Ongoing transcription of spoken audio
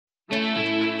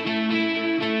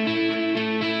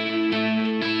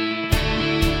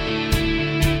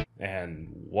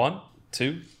1,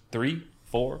 2, 3,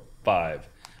 4, 5.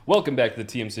 Welcome back to the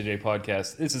TMCJ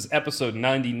podcast. This is episode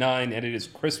 99, and it is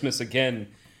Christmas again.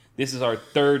 This is our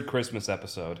third Christmas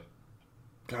episode.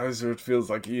 Guys, it feels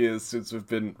like years since we've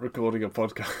been recording a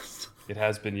podcast. It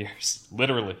has been years.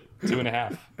 Literally. 2.5.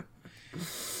 I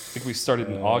think we started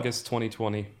in August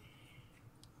 2020.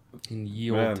 In ye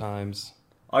old times.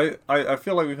 I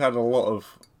feel like we've had a lot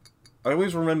of... I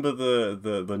always remember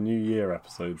the New Year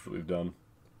episodes that we've done.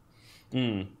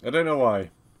 I don't know why.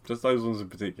 Just those ones in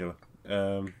particular.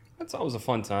 That's always a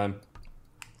fun time.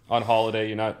 On holiday,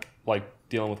 you're not, like,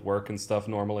 dealing with work and stuff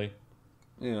normally.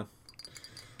 Yeah.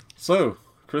 So,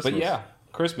 Christmas. But yeah,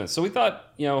 Christmas. So we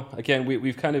thought, again,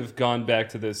 we've kind of gone back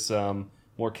to this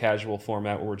more casual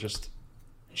format where we're just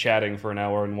chatting for an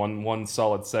hour in one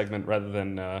solid segment rather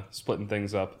than splitting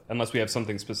things up, unless we have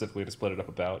something specifically to split it up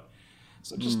about.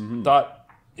 So just thought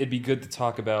it'd be good to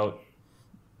talk about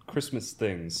Christmas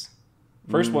things.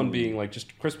 First one being like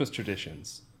just Christmas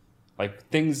traditions. Like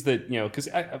things that, because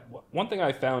one thing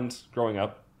I found growing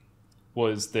up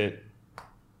was that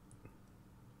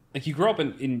like you grow up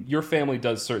in your family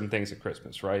does certain things at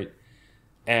Christmas, right?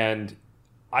 And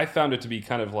I found it to be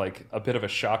kind of like a bit of a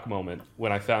shock moment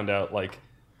when I found out like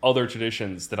other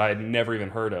traditions that I had never even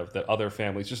heard of that other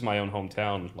families, just my own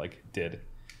hometown, like did.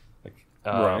 Like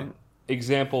Right.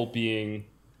 Example being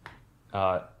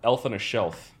Elf on a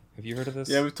Shelf. Have you heard of this?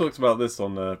 Yeah, we've talked about this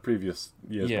on the previous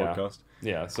year's podcast.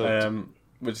 Yeah, so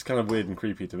which is kind of weird and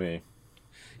creepy to me.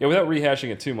 yeah, without rehashing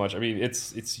it too much, I mean,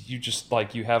 it's you just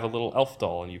like you have a little elf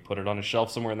doll and you put it on a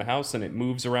shelf somewhere in the house and it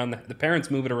moves around. The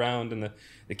parents move it around and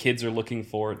the kids are looking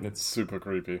for it and it's Super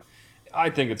creepy. I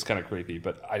think it's kind of creepy,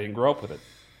 but I didn't grow up with it.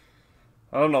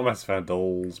 I'm not a massive fan of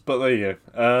dolls, but there you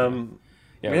go.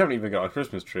 Yeah. We haven't even got a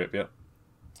Christmas tree up yet.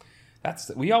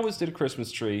 We always did a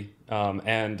Christmas tree,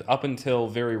 and up until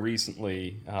very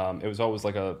recently, it was always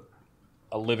like a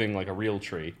living, like a real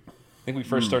tree. I think we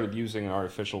first started using an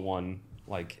artificial one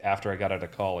like after I got out of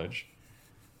college,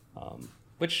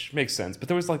 which makes sense. But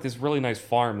there was like this really nice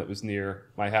farm that was near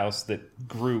my house that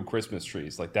grew Christmas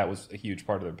trees. Like that was a huge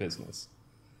part of their business.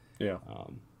 Yeah.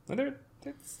 And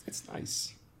it's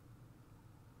nice.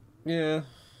 Yeah.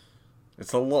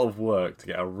 It's a lot of work to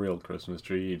get a real Christmas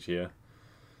tree each year.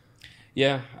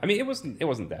 Yeah, I mean it wasn't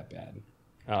that bad,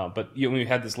 but we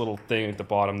had this little thing at the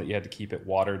bottom that you had to keep it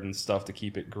watered and stuff to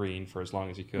keep it green for as long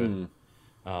as you could.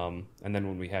 And then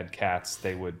when we had cats,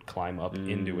 they would climb up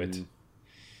into it,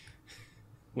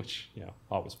 which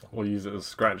always fun. Or use it as a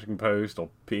scratching post, or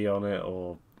pee on it,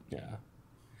 or Yeah,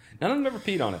 none of them ever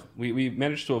peed on it. We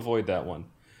managed to avoid that one,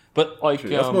 but like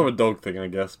that's more of a dog thing, I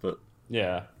guess. But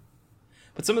yeah,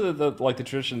 but some of the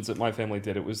traditions that my family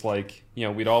did, it was like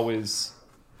we'd always.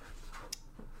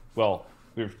 Well,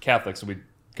 we were Catholic, so we'd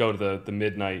go to the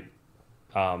midnight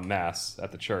mass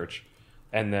at the church,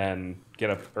 and then get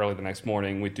up early the next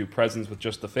morning. We'd do presents with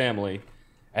just the family,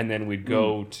 and then we'd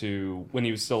go to, when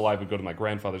he was still alive, we'd go to my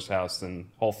grandfather's house, and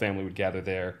whole family would gather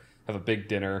there, have a big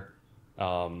dinner.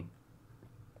 But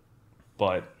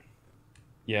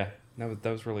yeah, that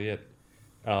was really it.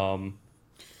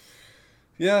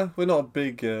 yeah, we're not a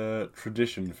big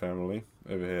tradition family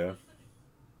over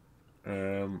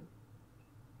here.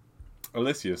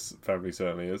 Alicia's family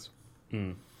certainly is.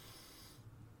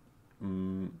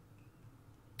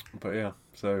 But yeah,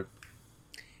 so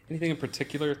Anything in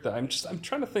particular that I'm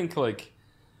trying to think like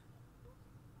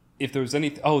if there was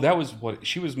any. Oh, that was what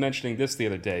she was mentioning this the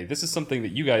other day. This is something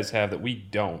that you guys have that we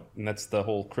don't, and that's the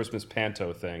whole Christmas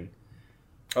panto thing.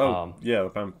 yeah,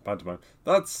 the pantomime.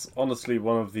 That's honestly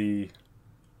one of the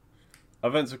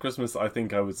events of Christmas that I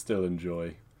think I would still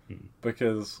enjoy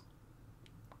because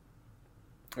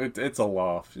it's a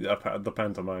laugh. The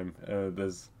pantomime.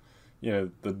 There's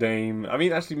the dame. I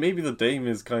mean, actually, maybe the dame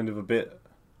is kind of a bit.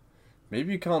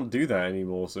 Maybe you can't do that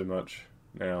anymore so much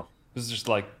now. This is just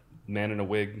like man in a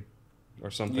wig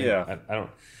or something. Yeah. I don't.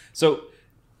 So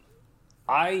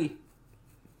I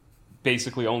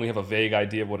basically only have a vague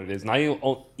idea of what it is, and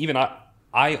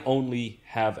I only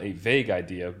have a vague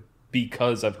idea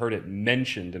because I've heard it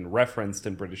mentioned and referenced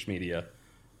in British media,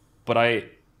 but I've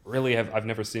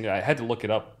never seen it. I had to look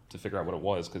it up to figure out what it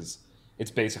was because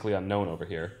it's basically unknown over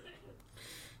here.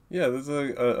 Yeah, there's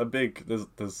a big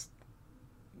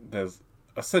there's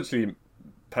essentially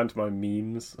pantomime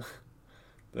memes.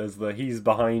 There's the he's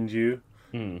behind you.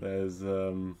 There's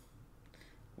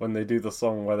when they do the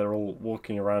song where they're all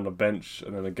walking around a bench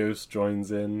and then a ghost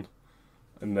joins in,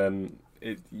 and then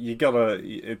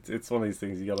it's one of these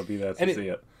things you gotta be there to see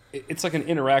it. It's like an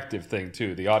interactive thing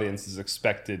too. The audience is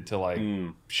expected to like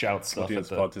shout stuff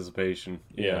Audience at participation.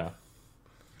 Yeah.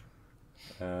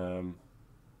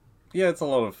 Yeah, it's a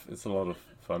lot of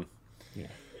fun. fun. Yeah.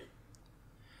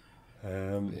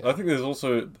 I think there's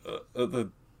also at the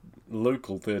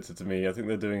local theatre to me. I think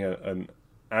they're doing an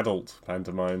adult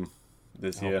pantomime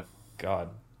this year. God.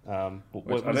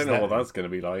 Which I don't know what that's going to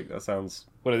be like. That sounds...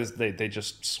 What is they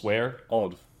just swear?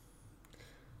 Odd.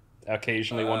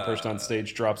 Occasionally one person on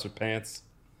stage drops their pants.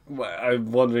 Well,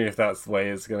 I'm wondering if that's the way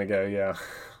it's going to go, yeah.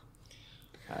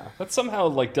 That somehow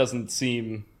like doesn't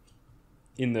seem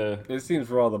in the... It seems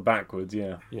rather backwards,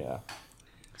 yeah. Yeah.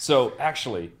 So,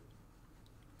 actually,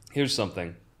 here's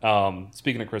something.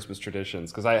 Speaking of Christmas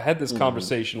traditions, because I had this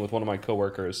conversation with one of my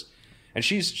coworkers, and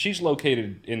she's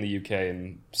located in the UK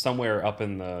and somewhere up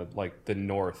in the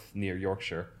north near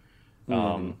Yorkshire.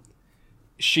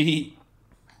 She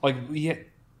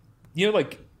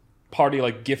party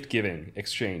like gift giving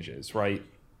exchanges, right?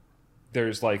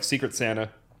 There's like Secret Santa,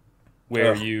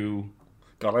 where you...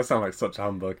 God, I sound like such a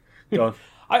humbug. Go on.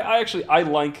 I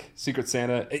like Secret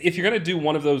Santa. If you're gonna do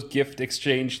one of those gift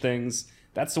exchange things,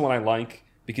 that's the one I like,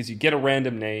 because you get a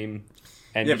random name,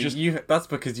 and that's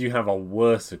because you have a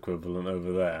worse equivalent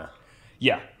over there.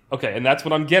 Yeah. Okay, and that's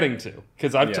what I'm getting to,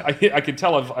 because I can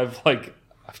tell I've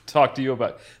talked to you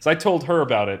about. So I told her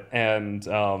about it, and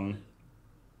I'm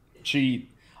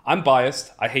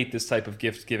biased. I hate this type of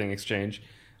gift giving exchange.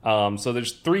 So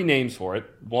there's 3 names for it.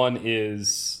 One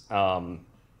is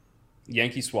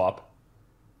Yankee Swap.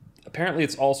 Apparently,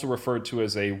 it's also referred to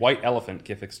as a white elephant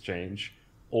gift exchange,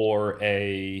 or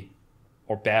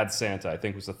Bad Santa, I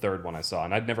think was the third one I saw.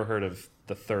 And I'd never heard of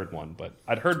the third one, but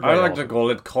I'd heard... I like to call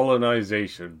it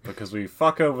colonization, because we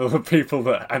fuck over the people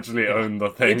that actually own the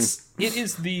thing. It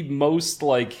is the most,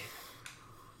 like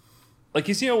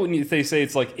you know when they say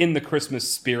it's like in the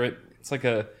Christmas spirit, it's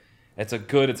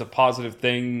a positive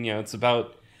thing, you know, it's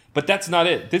about... But that's not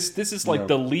it. This is like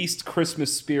the least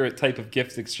Christmas spirit type of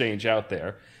gift exchange out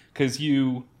there. Because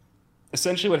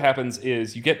essentially what happens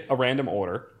is you get a random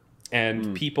order,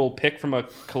 and people pick from a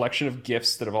collection of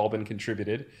gifts that have all been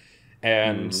contributed,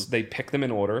 and they pick them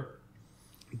in order.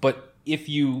 But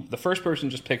the first person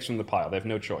just picks from the pile, they have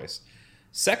no choice.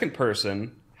 Second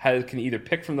person can either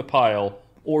pick from the pile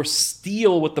or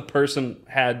steal what the person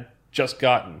had just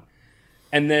gotten.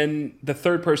 And then the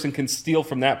third person can steal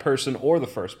from that person or the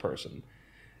first person.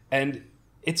 And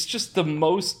it's just the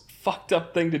most fucked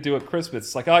up thing to do at Christmas.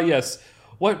 It's like, yes,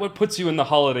 what puts you in the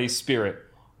holiday spirit?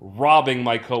 Robbing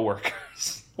my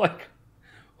coworkers. Like,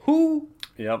 who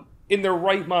in their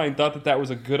right mind thought that was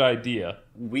a good idea?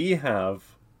 We have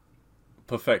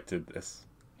perfected this.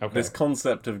 Okay. This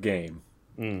concept of game.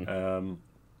 You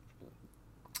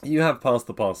have passed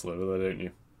the parcel over there, don't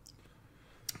you?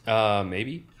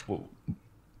 Maybe.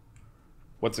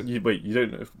 What's it? Wait, you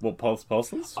don't know what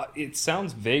parcel is? It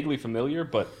sounds vaguely familiar,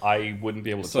 but I wouldn't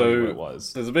be able to tell you what it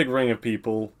was. There's a big ring of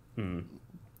people.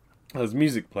 There's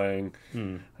music playing,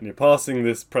 and you're passing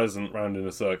this present round in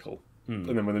a circle. And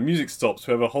then when the music stops,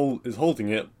 whoever is holding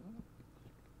it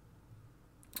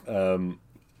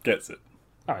gets it.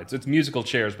 All right, so it's musical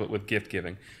chairs, but with gift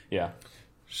giving. Yeah.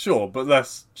 Sure, but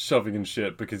less shoving and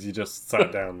shit because you just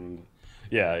sat down.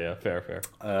 Yeah, fair.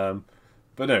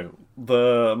 But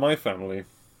no, my family,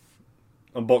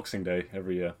 on Boxing Day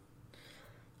every year,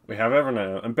 we have everyone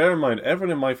out. And bear in mind,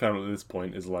 everyone in my family at this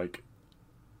point is like,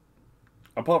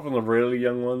 apart from the really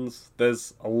young ones,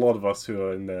 there's a lot of us who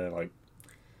are in their like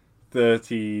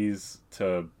 30s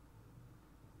to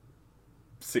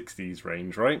 60s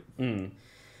range, right?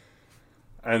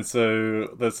 And so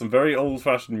there's some very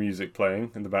old-fashioned music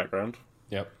playing in the background.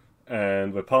 Yep.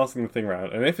 And we're passing the thing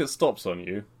around, and if it stops on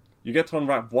you, you get to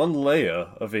unwrap one layer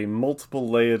of a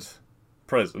multiple-layered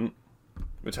present,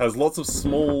 which has lots of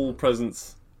small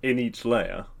presents in each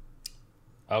layer.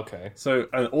 Okay. So,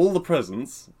 and all the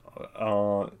presents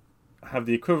have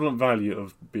the equivalent value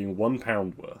of being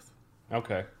 £1 worth.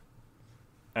 Okay.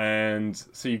 And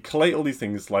so you collate all these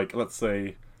things, like, let's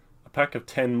say, a pack of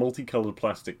 10 multicolored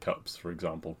plastic cups, for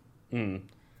example.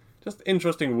 Just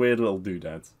interesting, weird little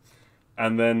doodads.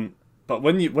 And then, but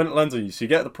when it lands on you, so you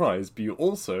get the prize, but you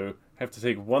also have to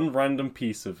take one random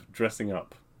piece of dressing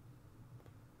up.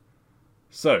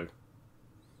 So,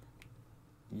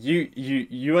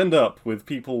 you end up with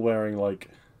people wearing, like,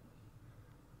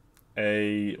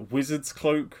 a wizard's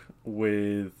cloak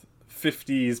with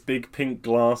 50s big pink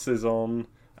glasses on,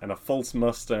 and a false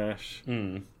mustache,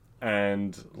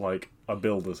 and, like, a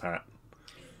builder's hat.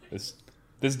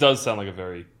 This does sound like a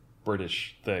very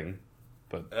British thing,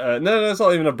 but... No, it's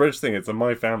not even a British thing, it's a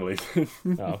my family thing.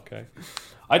 Oh, okay.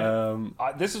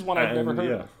 This is one I've never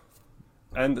heard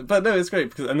of. But no, it's great,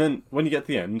 because, and then when you get to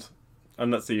the end,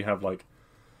 and let's say you have, like,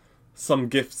 some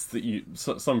gifts that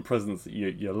some presents that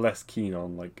you're less keen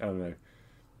on, like, I don't know,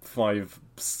 5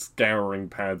 scouring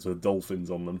pads with dolphins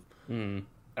on them.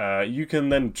 You can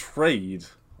then trade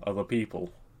other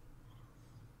people.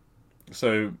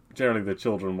 So generally the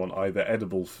children want either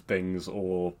edible things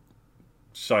or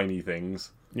shiny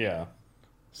things. Yeah.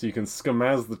 So you can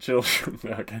scamaz the children.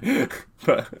 Okay.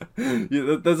 But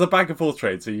there's a back and forth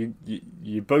trade, so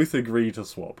you both agree to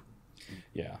swap.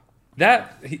 Yeah.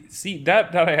 That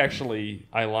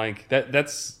I like.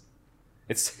 That's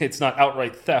it's not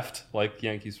outright theft like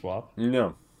Yankee Swap.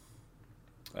 No.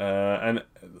 And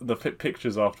the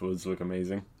pictures afterwards look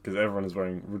amazing because everyone is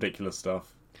wearing ridiculous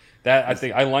stuff. I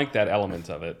think I like that element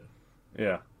of it.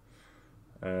 Yeah.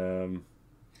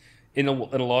 In a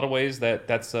lot of ways,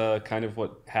 that's kind of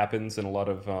what happens in a lot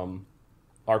of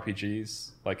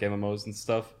RPGs, like MMOs and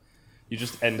stuff. You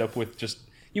just end up with just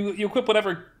you equip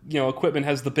whatever equipment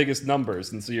has the biggest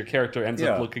numbers, and so your character ends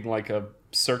up looking like a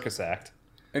circus act.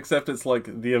 Except it's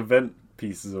like the event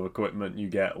pieces of equipment you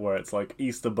get, where it's like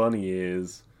Easter Bunny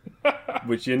ears,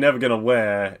 which you're never gonna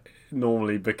wear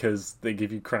normally because they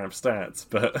give you crap stats,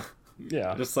 but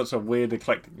yeah, just such a weird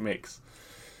eclectic mix.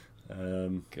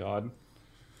 God.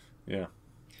 Yeah,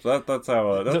 so that's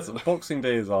our Boxing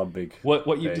Day is our big. What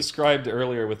you day. described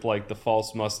earlier with like the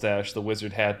false mustache, the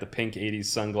wizard hat, the pink '80s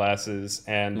sunglasses,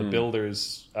 and the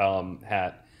builder's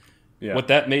hat. Yeah. What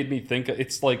that made me think,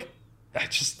 it's like I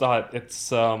just thought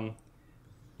it's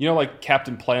like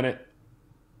Captain Planet,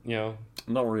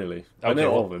 Not really. Okay, I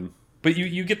know all of them, but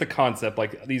you get the concept.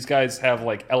 Like these guys have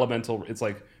like elemental. It's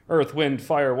like Earth, Wind,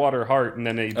 Fire, Water, Heart, and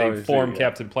then they form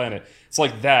Captain Planet. It's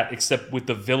like that, except with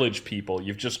the village people.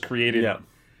 You've just created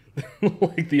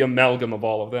like the amalgam of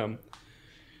all of them.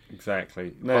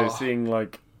 Exactly. No, seeing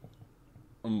like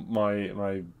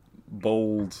my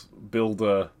bold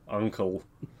builder uncle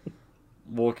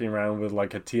walking around with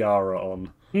like a tiara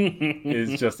on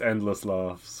is just endless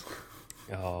laughs.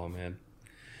 Oh man,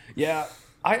 yeah.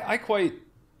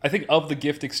 I think of the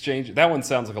gift exchange, that one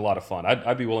sounds like a lot of fun.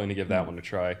 I'd be willing to give that one a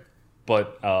try.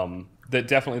 But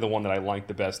definitely the one that I like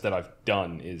the best that I've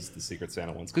done is the Secret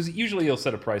Santa ones. Because usually you'll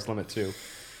set a price limit too.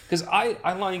 Because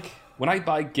I like, when I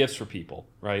buy gifts for people,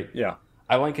 right? Yeah.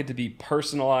 I like it to be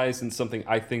personalized and something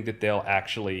I think that they'll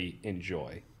actually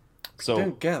enjoy. So I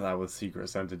don't get that with Secret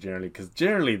Santa generally. Because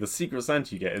generally the Secret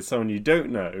Santa you get is someone you don't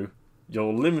know.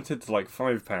 You're limited to like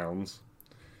 £5.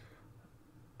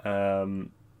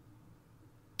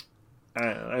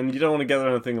 And you don't want to get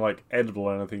anything like edible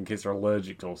or anything in case they're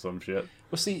allergic to or some shit.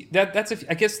 Well, see, I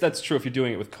guess that's true if you're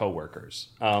doing it with coworkers.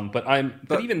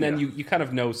 But even then, you kind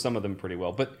of know some of them pretty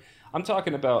well. But I'm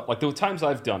talking about like the times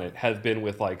I've done it have been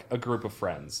with like a group of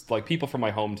friends, like people from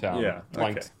my hometown. Yeah,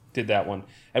 okay. Did that one,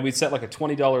 and we'd set like a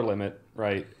 $20 limit,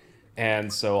 right?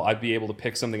 And so I'd be able to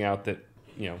pick something out that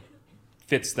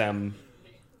fits them,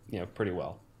 pretty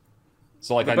well.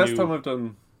 So like the best time I've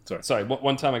done. Sorry,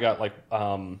 one time I got like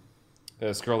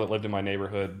this girl that lived in my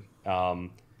neighborhood. I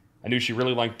knew she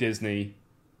really liked Disney,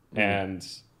 and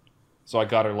so I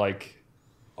got her like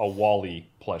a Wall-E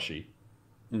plushie.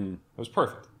 It was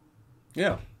perfect.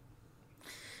 Yeah.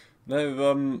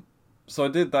 No, so I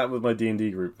did that with my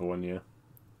D&D group for 1 year.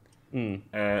 And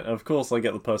of course I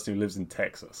get the person who lives in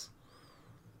Texas.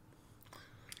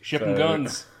 Shipping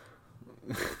guns.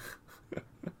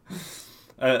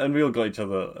 And we all got each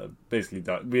other, basically,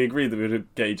 we agreed that we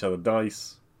would get each other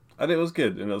dice. And it was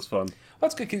good, and it was fun.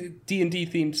 That's good, 'cause D&D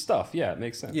themed stuff. Yeah, it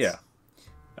makes sense. Yeah.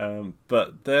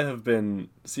 But there have been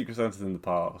Secret Santas in the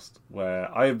past where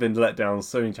I have been let down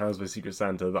so many times by Secret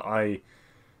Santa that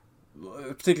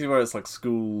particularly where it's like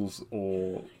schools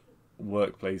or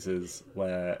workplaces,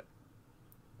 where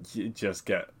you just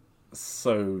get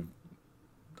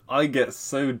I get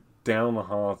so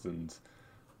downhearted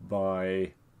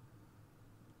by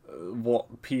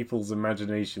what people's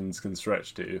imaginations can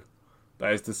stretch to.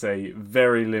 That is to say,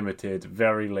 very limited,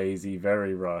 very lazy,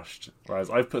 very rushed. Whereas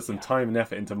I've put some time and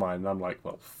effort into mine, and I'm like,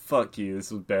 well, fuck you,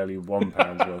 this was barely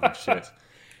 £1 worth of shit.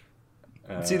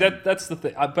 See, that's the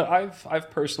thing. But I've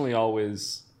personally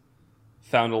always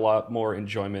found a lot more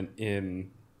enjoyment in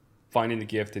finding the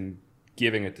gift and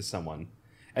giving it to someone.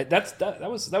 And that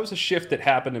was a shift that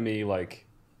happened to me, like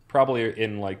probably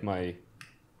in like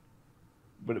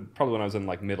probably when I was in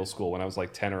like middle school, when I was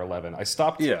like 10 or 11. I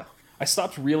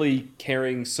stopped really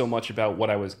caring so much about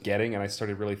what I was getting, and I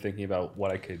started really thinking about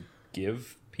what I could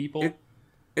give people.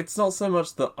 It's not so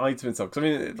much the item itself, because I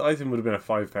mean, the item would have been a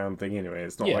 £5 thing anyway.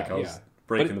 It's not like I was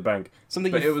breaking the bank.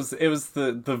 But it was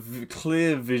the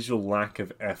clear visual lack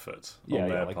of effort on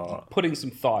their part, putting some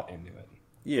thought into it.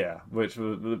 Yeah, which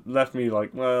left me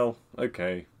like, well,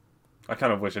 okay, I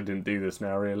kind of wish I didn't do this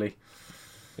now, really.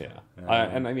 Yeah,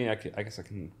 and I mean, I guess I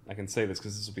can say this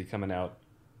because this will be coming out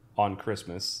on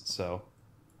Christmas, so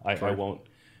I won't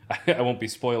I won't be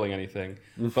spoiling anything.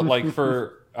 But like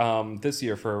for this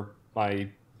year for my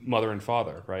mother and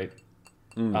father, right?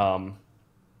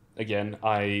 Again,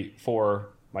 for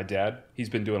my dad, he's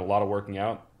been doing a lot of working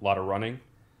out, a lot of running.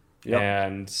 Yep.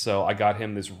 And so I got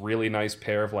him this really nice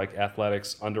pair of like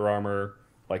athletics Under Armour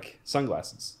like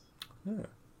sunglasses. Yeah.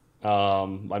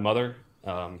 My mother,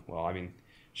 well, I mean,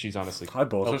 she's honestly I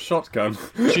bought a shotgun.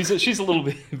 she's a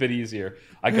little bit easier.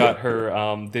 I got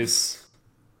her this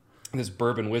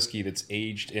bourbon whiskey that's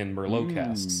aged in Merlot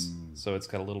casks, so it's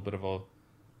got a little bit of a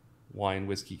wine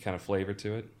whiskey kind of flavor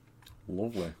to it.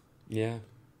 Lovely. Yeah,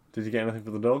 Did you get anything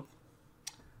for the dog?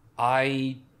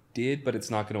 I did, but it's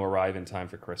not going to arrive in time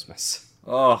for Christmas.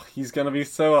 Oh, he's gonna be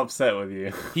so upset with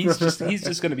you. He's just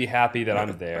going to be happy that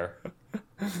I'm there.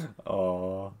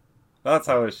 Oh, that's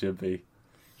how it should be.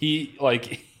 He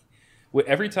like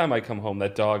every time I come home,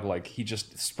 that dog like he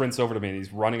just sprints over to me and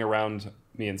he's running around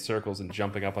me in circles and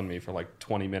jumping up on me for like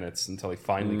 20 minutes until he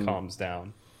finally calms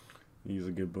down. He's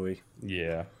a good boy.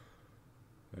 Yeah.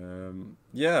 Well,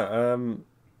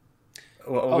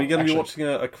 are we going to be watching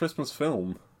a Christmas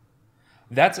film?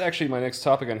 That's actually my next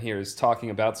topic on here is talking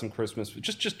about some Christmas,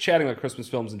 just chatting about Christmas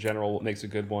films in general. What makes a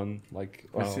good one? Like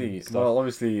I see. stuff. Well,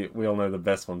 obviously, we all know the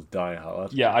best one's Die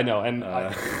Hard. Yeah, I know, and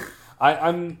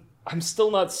I'm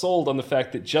still not sold on the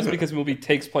fact that just because a movie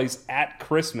takes place at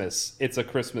Christmas, it's a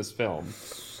Christmas film.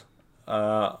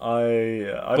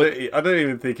 I don't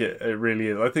even think it really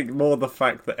is. I think more the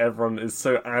fact that everyone is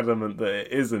so adamant that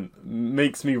it isn't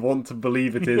makes me want to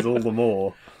believe it is all the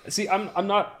more. See, I'm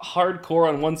not hardcore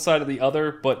on one side or the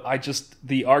other, but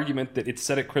the argument that it's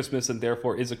set at Christmas and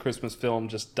therefore is a Christmas film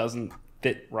just doesn't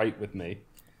fit right with me.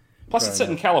 Plus, it's set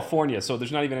in California, so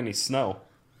there's not even any snow.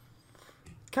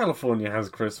 California has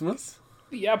Christmas.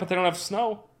 Yeah, but they don't have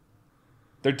snow.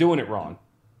 They're doing it wrong.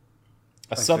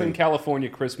 A Southern California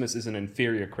Christmas is an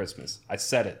inferior Christmas. I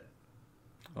said it.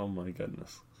 Oh my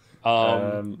goodness.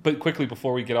 But quickly,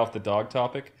 before we get off the dog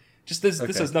topic, this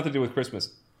has nothing to do with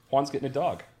Christmas. Juan's getting a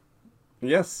dog.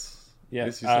 Yes. Yeah.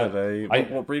 Yes, you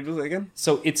said. What breed was it again?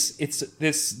 So it's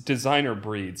this designer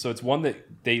breed. So it's one that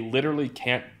they literally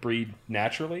can't breed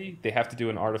naturally. They have to do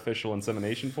an artificial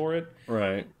insemination for it.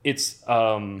 Right. It's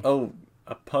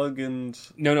a pug and...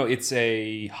 No, it's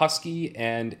a husky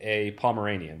and a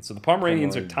Pomeranian. So the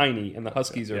Pomeranians are tiny and the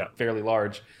huskies are fairly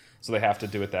large, so they have to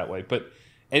do it that way. But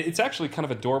it's actually kind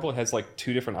of adorable. It has like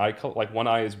two different eye colors. Like one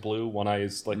eye is blue, one eye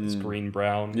is like this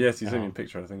green-brown. Yes, you sent me a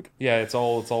picture, I think. Yeah, it's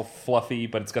all fluffy,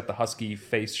 but it's got the husky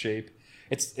face shape.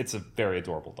 It's a very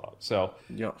adorable dog. So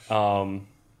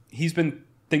he's been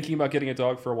thinking about getting a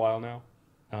dog for a while now.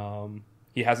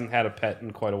 He hasn't had a pet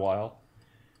in quite a while.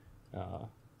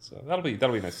 So that'll be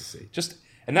nice to see.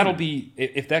 And that'll be,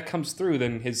 if that comes through,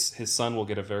 then his son will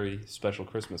get a very special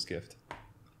Christmas gift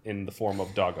in the form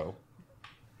of doggo.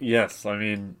 Yes, I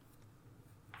mean,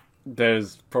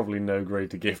 there's probably no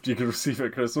greater gift you could receive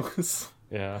at Christmas.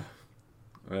 Yeah.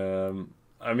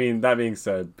 I mean, that being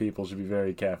said, people should be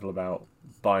very careful about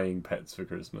buying pets for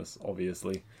Christmas,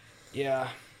 obviously. Yeah.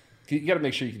 You got to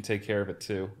make sure you can take care of it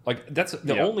too. Like that's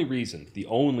the only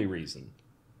reason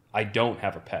I don't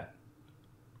have a pet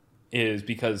is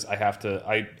because I have to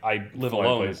I live fly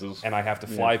alone places. And I have to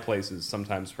fly places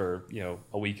sometimes for,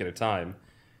 a week at a time.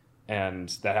 And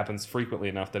that happens frequently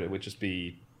enough that it would just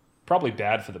be probably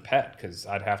bad for the pet because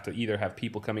I'd have to either have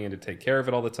people coming in to take care of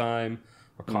it all the time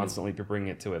or constantly be bringing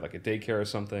it to like a daycare or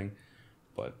something.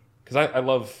 But because I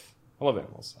love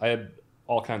animals. I had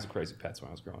all kinds of crazy pets when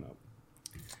I was growing up.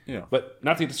 Yeah. But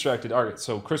not to get distracted. All right,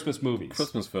 so Christmas movies.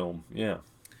 Christmas film, yeah.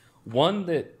 One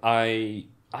that I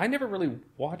never really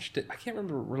watched it. I can't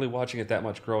remember really watching it that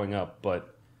much growing up,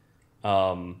 but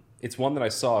it's one that I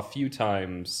saw a few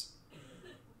times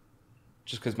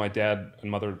just because my dad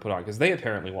and mother would put on, because they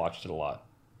apparently watched it a lot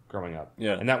growing up.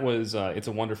 Yeah. And that was It's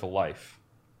a Wonderful Life.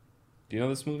 Do you know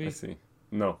this movie? I see.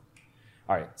 No.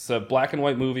 All right. It's a black and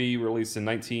white movie released in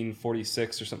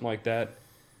 1946 or something like that.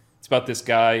 It's about this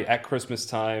guy at Christmas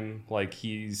time. Like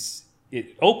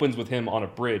it opens with him on a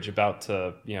bridge about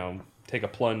to, take a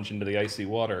plunge into the icy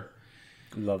water.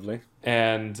 Lovely.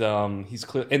 And he's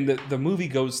clear. And the movie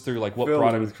goes through like what Filled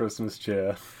brought him with Christmas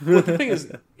cheer. Well, the thing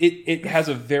is, it has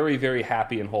a very, very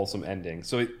happy and wholesome ending.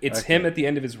 So it's him at the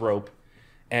end of his rope,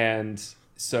 and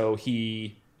so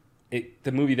the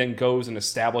movie then goes and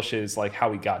establishes like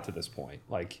how he got to this point.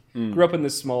 Like grew up in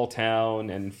this small town,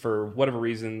 and for whatever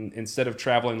reason, instead of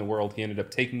traveling the world, he ended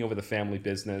up taking over the family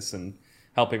business and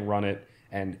helping run it.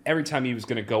 And every time he was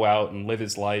going to go out and live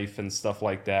his life and stuff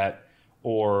like that,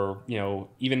 or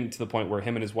even to the point where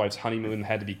him and his wife's honeymoon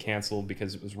had to be canceled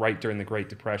because it was right during the Great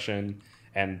Depression,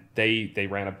 and they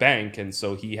ran a bank, and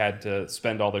so he had to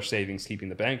spend all their savings keeping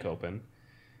the bank open.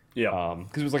 Yeah.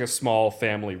 Because it was like a small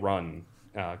family-run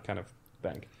kind of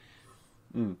bank.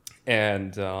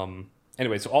 And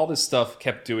anyway, so all this stuff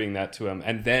kept doing that to him,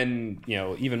 and then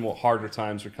even more harder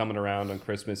times were coming around on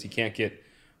Christmas. He can't get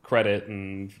credit,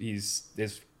 and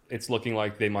it's looking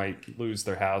like they might lose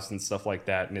their house and stuff like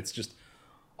that, and it's just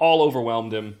all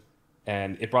overwhelmed him,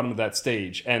 and it brought him to that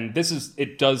stage. And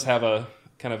it does have a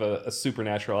kind of a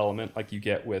supernatural element, like you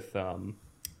get with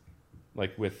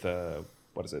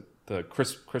what is it, the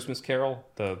Christmas Carol,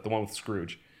 the one with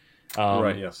Scrooge.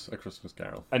 Right, yes, A Christmas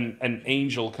Carol. An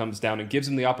angel comes down and gives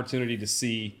him the opportunity to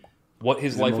see what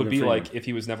his life would be like if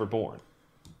he was never born.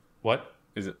 What?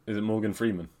 Is it Morgan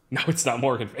Freeman? No, it's not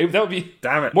Morgan. That would be...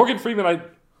 Damn it. Morgan Freeman, I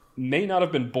may not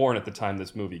have been born at the time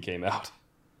this movie came out.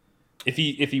 If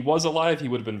he was alive, he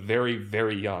would have been very,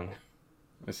 very young.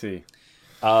 I see.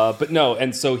 But no,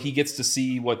 and so he gets to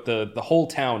see what the whole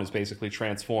town is basically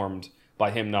transformed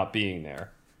by him not being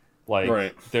there. Like,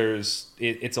 right.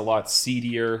 It's a lot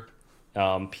seedier.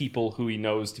 People who he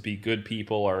knows to be good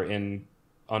people are in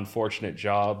unfortunate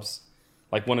jobs.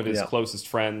 Like one of his closest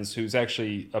friends, who's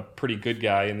actually a pretty good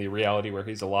guy in the reality where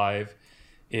he's alive,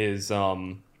 is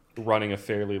running a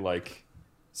fairly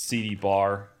seedy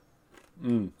bar.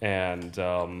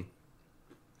 And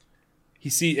he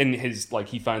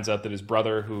finds out that his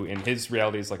brother, who in his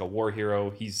reality is like a war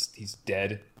hero, he's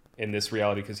dead in this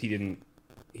reality because he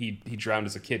drowned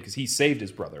as a kid because he saved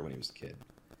his brother when he was a kid.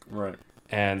 Right.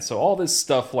 And so all this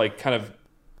stuff kind of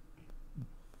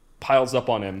piles up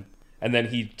on him, and then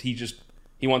he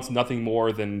wants nothing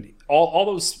more than all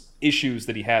those issues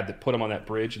that he had that put him on that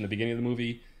bridge in the beginning of the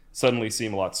movie suddenly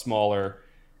seem a lot smaller,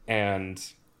 and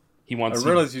he wants. I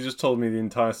realize you just told me the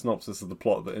entire synopsis of the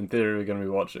plot that in theory we're going to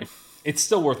be watching. It's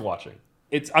still worth watching.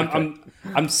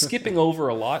 I'm skipping over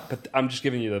a lot, but I'm just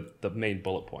giving you the main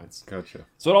bullet points. Gotcha.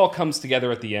 So it all comes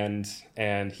together at the end,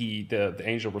 and the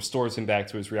angel restores him back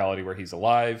to his reality where he's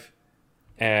alive,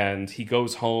 and he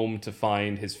goes home to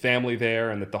find his family there,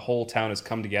 and that the whole town has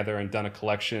come together and done a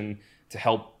collection to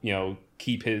help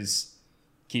keep his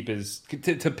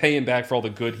to pay him back for all the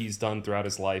good he's done throughout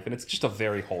his life, and it's just a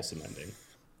very wholesome ending.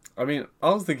 I mean,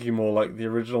 I was thinking more like the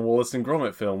original Wallace and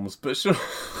Gromit films, but sure.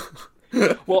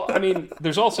 Well, I mean,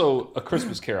 there's also A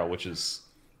Christmas Carol, which is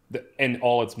in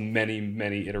all its many,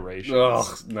 many iterations.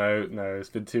 Oh, no, it's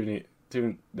been too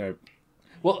no.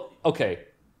 Well, okay,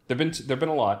 there've been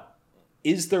a lot.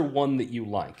 Is there one that you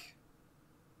like?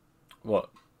 What?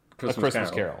 A Christmas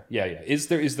Carol. Yeah. Is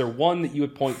there one that you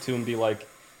would point to and be like,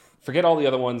 forget all the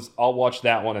other ones, I'll watch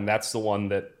that one, and that's the one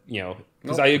that,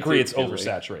 because I agree it's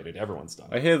oversaturated. Everyone's done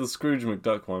it. I hear the Scrooge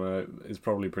McDuck one is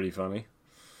probably pretty funny.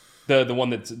 The one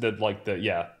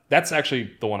that's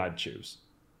actually the one I'd choose.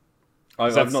 I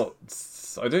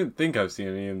don't think I've seen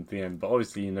any in the end, but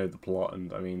obviously you know the plot,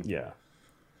 and I mean... Yeah.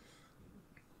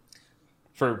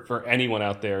 For anyone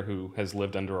out there who has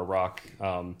lived under a rock,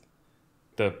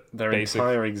 their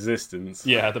entire existence.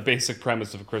 Yeah, the basic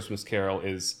premise of A Christmas Carol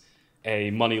is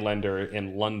a moneylender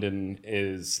in London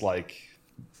is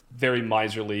very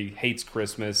miserly, hates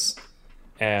Christmas,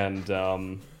 and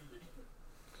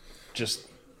just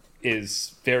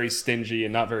is very stingy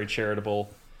and not very charitable.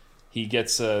 He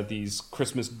gets these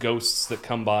Christmas ghosts that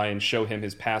come by and show him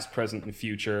his past, present, and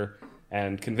future,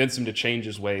 and convince him to change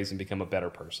his ways and become a better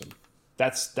person.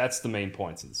 That's the main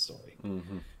points in the story.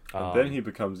 Mm-hmm. And then he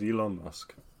becomes Elon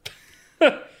Musk.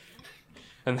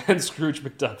 And then Scrooge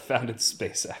McDuck founded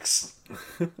SpaceX.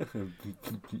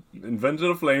 Invented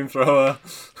a flamethrower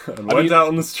and went out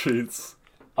on the streets.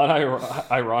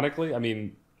 Ironically, I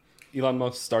mean, Elon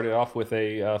Musk started off with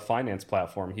a finance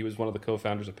platform. He was one of the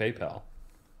co-founders of PayPal.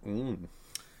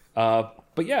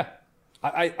 But yeah,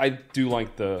 I do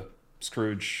like the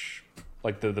Scrooge,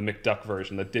 like the McDuck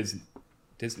version, the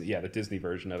Disney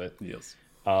version of it. Yes.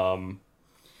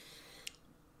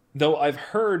 Though I've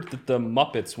heard that the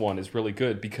Muppets one is really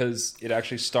good because it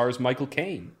actually stars Michael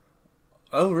Caine.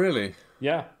 Oh, really?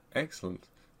 Yeah. Excellent.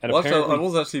 And apparently... I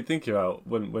was actually thinking about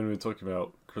when we were talking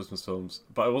about Christmas films,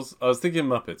 but I was thinking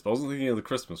Muppets, but I wasn't thinking of the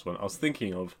Christmas one. I was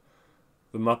thinking of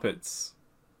the Muppets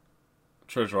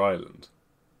Treasure Island.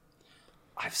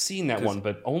 I've seen that one,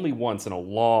 but only once and a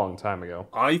long time ago.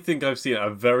 I think I've seen it a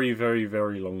very, very,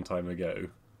 very long time ago.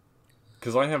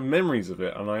 Because I have memories of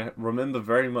it, and I remember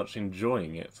very much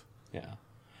enjoying it. Yeah.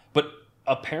 But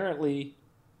apparently,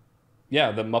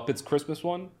 the Muppets Christmas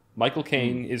one, Michael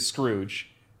Caine is Scrooge,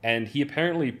 and he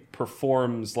apparently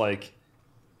performs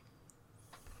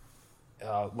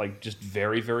just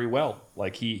very, very well.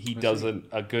 Like he does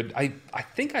a good... I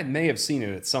think I may have seen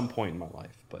it at some point in my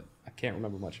life, but I can't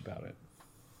remember much about it.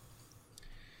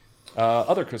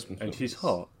 Other Christmas And movies. his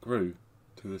heart grew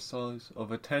to the size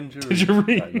of a tangerine.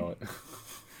 Tangerine. That night.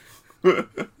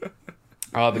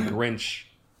 The Grinch.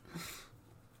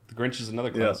 The Grinch is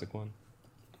another classic one.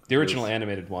 The original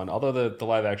animated one, although the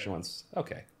live action one's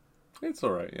okay. It's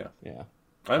alright, yeah. Yeah.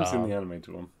 I haven't seen the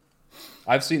animated one.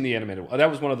 I've seen the animated one. That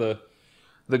was one of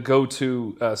the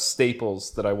go-to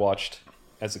staples that I watched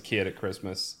as a kid at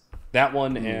Christmas. That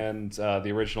one and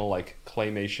the original like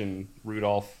claymation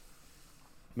Rudolph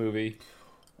movie.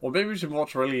 Well, maybe we should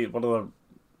watch really one of the...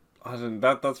 I don't.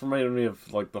 That's reminded me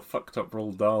of like the fucked up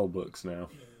Roald Dahl books now.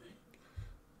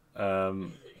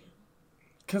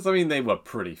 Because I mean they were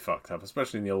pretty fucked up,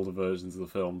 especially in the older versions of the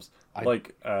films,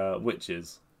 like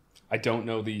Witches. I don't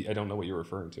know what you're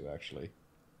referring to actually.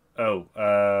 Oh,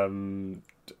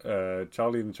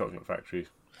 Charlie and the Chocolate Factory.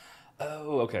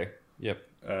 Oh, okay. Yep.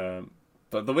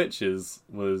 But The Witches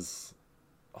was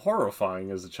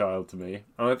horrifying as a child to me,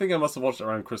 and I think I must have watched it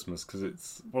around Christmas because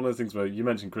it's one of those things where you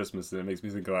mentioned Christmas and it makes me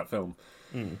think of that film.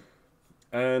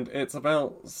 And it's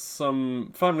about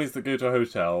some families that go to a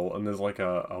hotel and there's like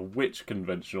a witch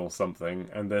convention or something,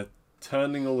 and they're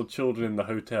turning all the children in the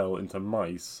hotel into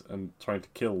mice and trying to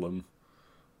kill them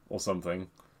or something.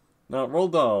 Now,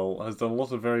 Roald Dahl has done a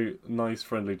lot of very nice,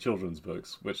 friendly children's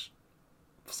books, which,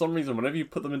 for some reason, whenever you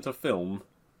put them into film,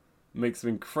 makes them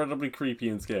incredibly creepy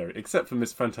and scary. Except for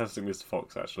Miss Fantastic Mr.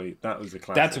 Fox, actually. That was a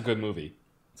classic. That's a good movie.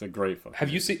 It's a great fucking Have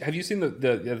you seen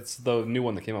it's the new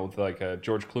one that came out with like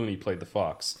George Clooney played the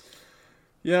fox?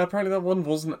 Yeah, apparently that one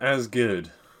wasn't as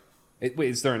good. Wait,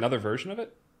 is there another version of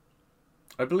it?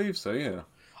 I believe so, yeah.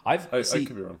 I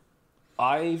could be wrong.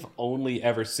 I've only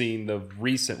ever seen the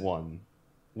recent one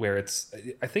where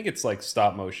I think it's like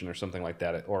stop motion or something like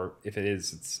that, or if it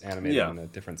is, it's animated in a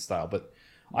different style. But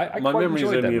I My quite memory is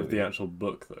enjoyed only that of the movie. actual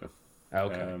book, though.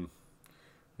 Okay.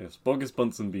 Yes, Bogus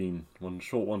Bunsen Bean. One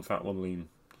short, one fat, one lean.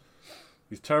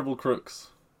 These terrible crooks,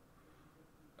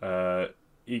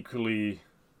 equally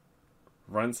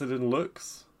rancid in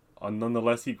looks, are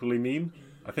nonetheless equally mean.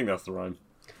 I think that's the rhyme.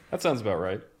 That sounds about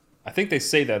right. I think they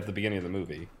say that at the beginning of the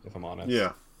movie, if I'm honest.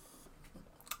 Yeah.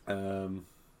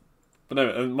 But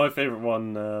no, my favourite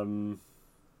one,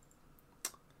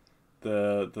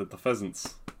 the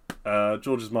pheasants.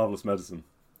 George's Marvelous Medicine.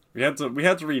 We had to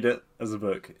read it as a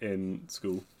book in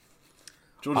school.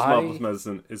 George's Marvelous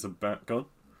Medicine is about... Go on.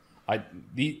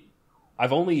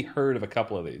 I've only heard of a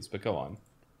couple of these, but go on.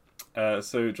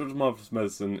 So George's Marvelous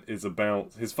Medicine is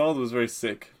about... His father was very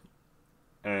sick,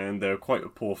 and they were quite a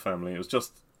poor family. It was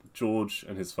just George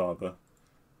and his father.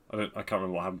 I can't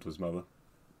remember what happened to his mother.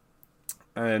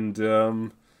 And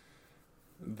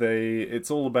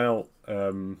it's all about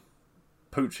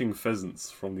poaching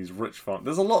pheasants from these rich farmers.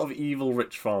 There's a lot of evil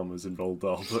rich farmers in Roald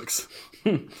Dahl books.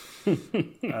 And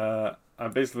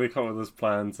basically they come up with this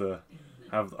plan to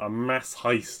have a mass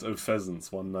heist of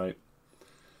pheasants one night.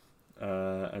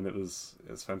 And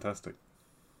it's fantastic.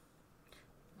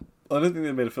 I don't think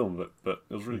they made a film of it, but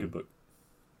it was a really good book.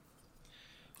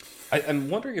 I'm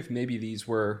wondering if maybe these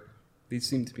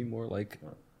seem to be more like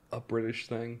a British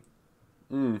thing.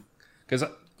 Because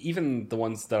even the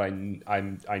ones that I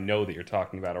know that you're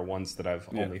talking about are ones that I've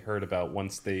only heard about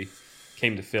once they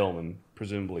came to film, and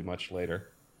presumably much later.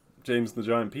 James and the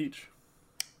Giant Peach.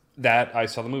 That I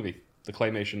saw the movie, the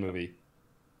claymation movie.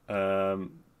 The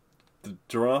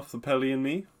Giraffe, the Pelly and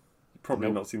Me. Probably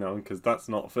Nope. not seen that one because that's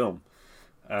not a film,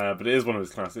 but it is one of his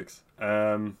classics.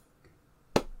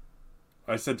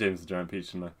 I said James and the Giant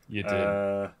Peach, didn't I? You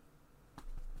did.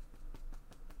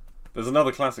 There's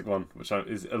another classic one which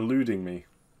is eluding me.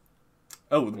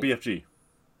 Oh, the BFG.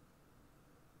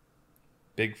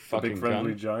 Big The fucking Big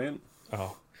Friendly gun. Giant.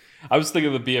 Oh, I was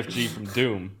thinking of the BFG from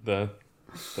Doom, the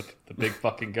big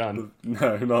fucking gun.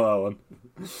 No, not that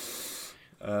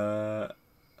one.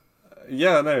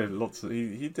 Yeah, no, lots.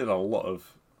 He did a lot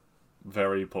of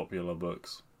very popular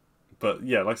books, but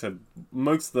yeah, like I said,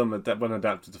 most of them when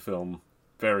adapted to film,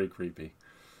 very creepy.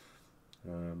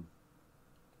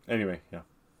 Anyway, yeah.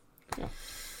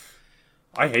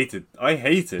 I hated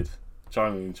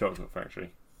Charlie and the Chocolate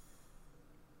Factory.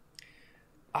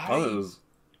 I thought it was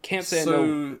can't say I know.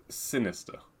 so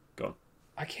sinister. Gone.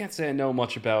 I can't say I know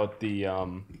much about the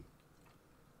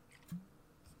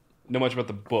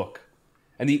book,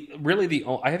 and I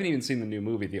haven't even seen the new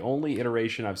movie. The only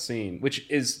iteration I've seen, which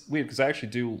is weird because I actually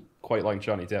do quite like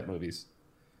Johnny Depp movies.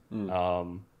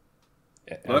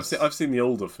 I've seen the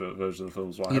older version of the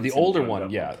films. Yeah, the older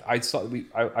one. Yeah, I saw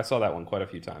that one quite a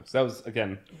few times. That was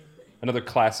again another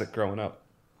classic growing up.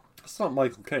 It's not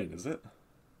Michael Caine, is it?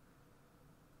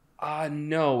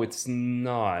 No, it's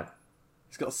not.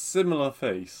 He's got a similar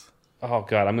face. Oh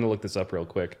god, I'm gonna look this up real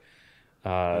quick.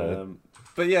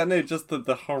 But yeah, no, just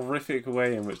the horrific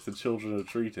way in which the children are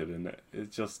treated in it.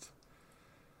 It's just,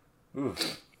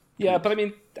 oof. Yeah, but I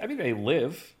mean, they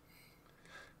live,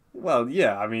 Well,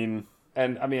 yeah, I mean,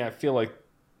 and I mean, I feel like,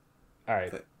 all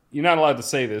right, you're not allowed to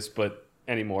say this, but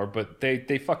anymore, but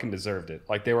they fucking deserved it.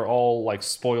 Like they were all like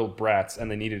spoiled brats,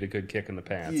 and they needed a good kick in the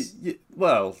pants.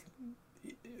 well,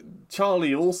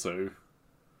 Charlie also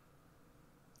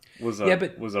was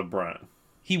a brat.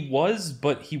 He was,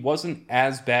 but he wasn't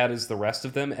as bad as the rest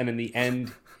of them, and in the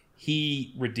end,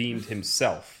 he redeemed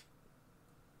himself.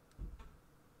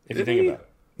 If you think about it.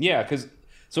 Yeah, because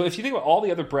so if you think about all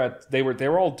the other brats, they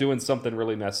were all doing something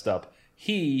really messed up.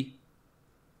 He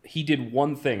did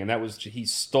one thing, and that was he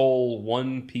stole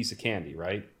one piece of candy,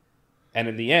 right? And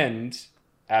in the end,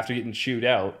 after getting chewed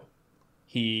out,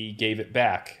 he gave it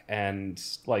back, and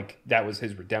like that was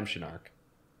his redemption arc.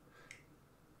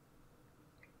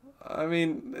 I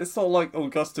mean, it's not like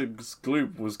Augustus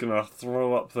Gloop was gonna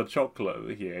throw up the chocolate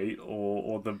that he ate,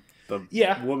 or the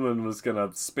woman was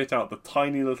gonna spit out the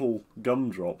tiny little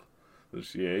gumdrop that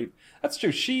she ate. That's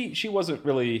true. She wasn't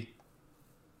really.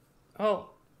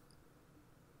 Well,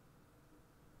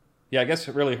 yeah, I guess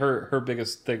really her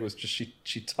biggest thing was just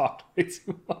she talked way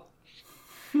too much.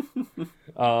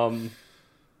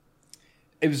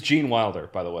 It was Gene Wilder,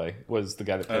 by the way, was the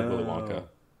guy that played Willy Wonka.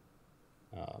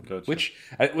 Gotcha. Which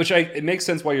it makes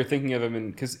sense why you're thinking of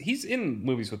him, because he's in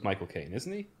movies with Michael Caine,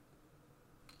 isn't he?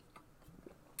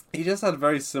 He just had a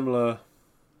very similar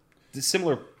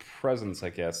presence, I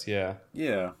guess. Yeah.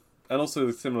 Yeah, and also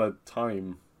a similar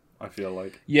time. I feel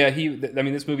like. Yeah, I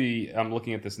mean, this movie. I'm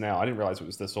looking at this now. I didn't realize it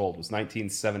was this old. It was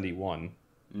 1971.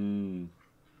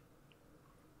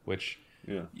 Which.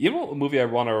 Yeah. You know what movie I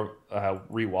want to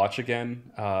rewatch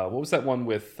again? What was that one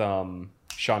with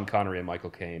Sean Connery and Michael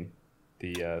Caine?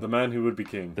 The Man Who Would Be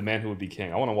King. The Man Who Would Be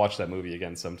King. I want to watch that movie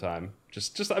again sometime.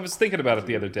 Just I was thinking about it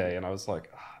the other day, and I was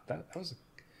like, that was a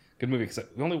good movie, because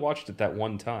we only watched it that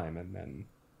one time, and then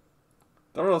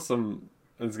there are some.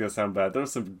 It's gonna sound bad. There are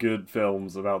some good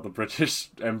films about the British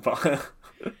Empire.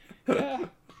 Yeah.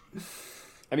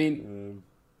 I mean,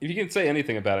 if you can say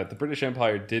anything about it, the British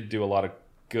Empire did do a lot of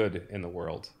good in the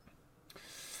world.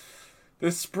 They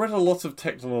spread a lot of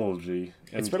technology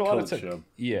and culture,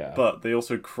 yeah, but they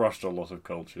also crushed a lot of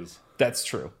cultures. That's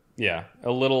true. Yeah,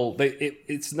 a little.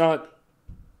 It's not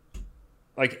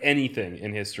like anything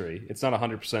in history. It's not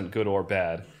 100% good or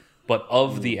bad. But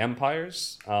of the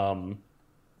empires,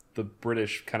 the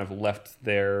British kind of left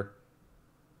their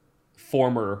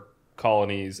former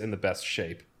colonies in the best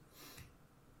shape.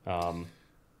 Yeah,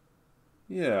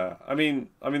 I mean,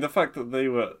 the fact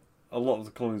that a lot of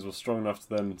the colonies were strong enough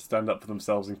to then stand up for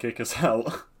themselves and kick us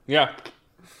out. Yeah,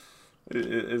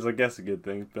 is I guess a good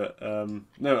thing. But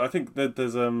no, I think that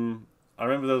there's I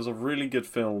remember there was a really good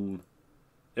film.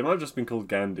 It might have just been called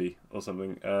Gandhi or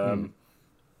something. I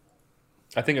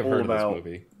think I've heard of this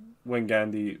movie. When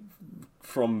Gandhi,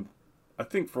 from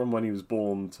when he was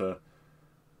born to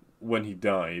when he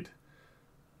died,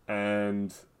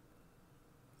 and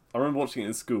I remember watching it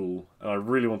in school, and I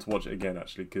really want to watch it again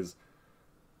actually, because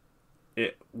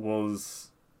it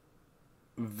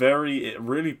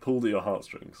really pulled at your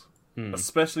heartstrings.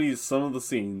 Especially some of the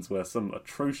scenes where some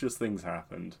atrocious things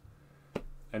happened,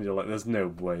 and you're like, there's no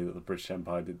way that the British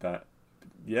Empire did that.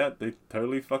 Yeah, they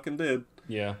totally fucking did.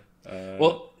 Yeah.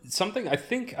 Well, something, I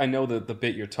think I know the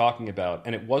bit you're talking about,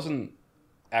 and it wasn't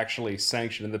actually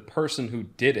sanctioned, and the person who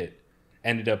did it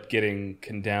ended up getting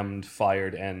condemned,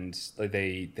 fired, and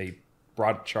they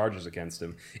brought charges against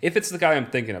him. If it's the guy I'm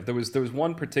thinking of, there was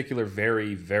one particular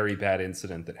very, very bad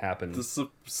incident that happened. The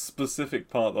specific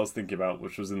part that I was thinking about,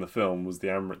 which was in the film, was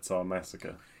the Amritsar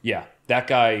massacre. Yeah, that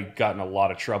guy got in a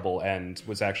lot of trouble and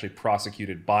was actually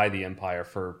prosecuted by the Empire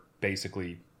for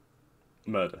basically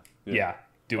murder. Yeah,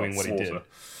 doing what slaughter. He did.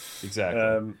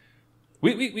 Exactly.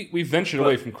 We ventured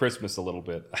away from Christmas a little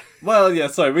bit. Well, yeah.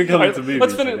 Sorry, we're coming to movies.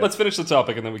 Let's finish the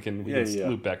topic, and then we can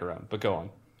loop back around. But go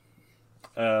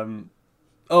on.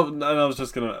 Oh, and I was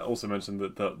just going to also mention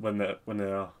that when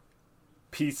they're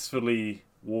peacefully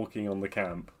walking on the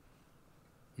camp,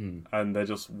 and they're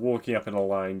just walking up in a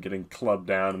line, getting clubbed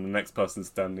down, and the next person's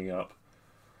standing up.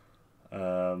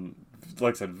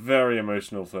 Like I said, very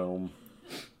emotional film,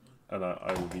 and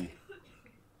I want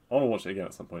to watch it again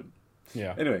at some point.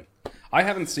 Yeah. Anyway, I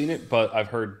haven't seen it, but I've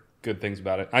heard good things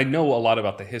about it. I know a lot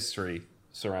about the history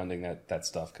surrounding that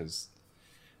stuff because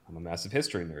I'm a massive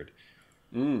history nerd.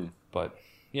 But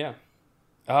yeah,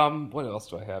 what else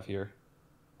do I have here?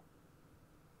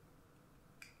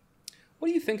 What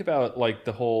do you think about like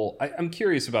the whole? I'm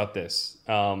curious about this.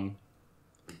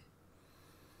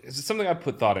 Is it something I've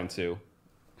put thought into?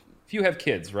 If you have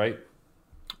kids, right?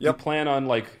 you plan on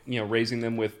like raising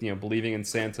them with believing in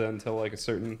Santa until like a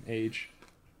certain age?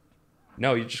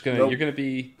 No, you're just gonna you're gonna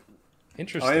be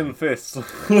interesting. Iron Fist.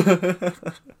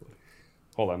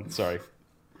 Hold on, sorry.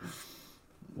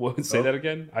 What? Say that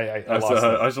again. I lost it.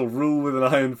 I shall rule with an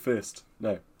iron fist.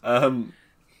 No.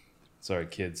 Sorry,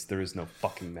 kids. There is no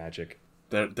fucking magic.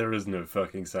 There is no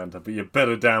fucking Santa, but you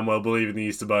better damn well believe in the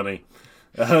Easter Bunny.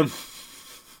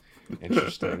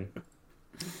 Interesting.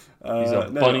 He's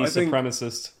a bunny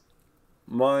supremacist.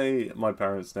 My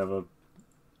parents never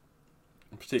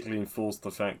particularly enforced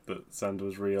the fact that Santa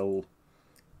was real.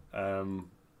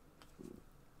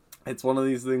 It's one of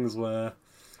these things where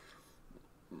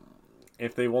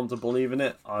if they want to believe in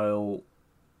it, I'll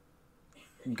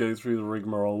go through the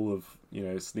rigmarole of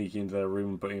sneaking into their room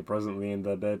and putting a present in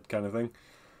their bed kind of thing.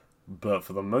 But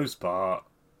for the most part,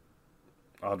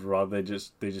 I'd rather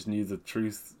they just knew the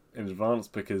truth in advance,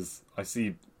 because I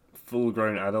see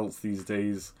full-grown adults these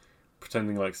days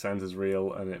pretending like Santa's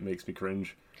real, and it makes me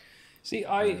cringe. See,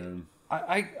 I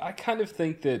kind of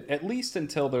think that at least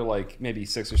until they're like maybe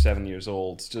 6 or 7 years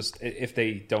old, just if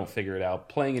they don't figure it out,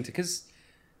 playing into, because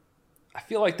I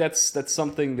feel like that's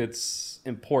something that's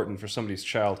important for somebody's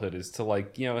childhood, is to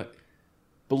like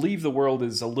believe the world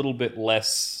is a little bit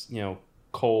less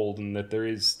cold, and that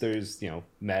there's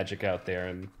magic out there,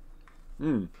 and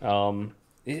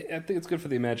I think it's good for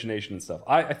the imagination and stuff.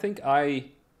 I think my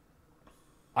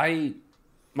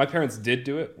parents did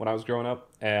do it when I was growing up,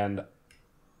 and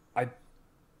I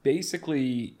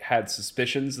basically had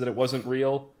suspicions that it wasn't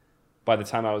real by the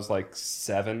time I was like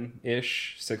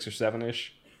 7-ish, 6 or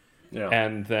 7-ish. Yeah.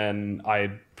 And then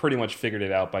I pretty much figured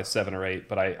it out by 7 or 8,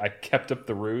 but I kept up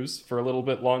the ruse for a little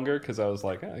bit longer because I was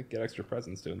like, I get extra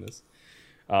presents doing this.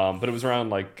 But it was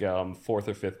around like 4th or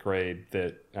 5th grade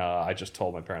that I just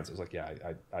told my parents. I was like, yeah,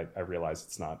 I realize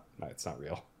it's not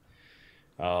real.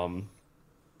 But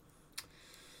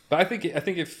I think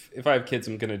if I have kids,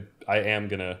 I am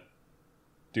gonna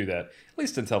do that, at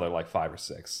least until they're like 5 or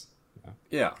 6.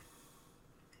 Yeah.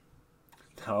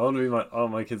 I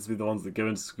want my kids to be the ones that go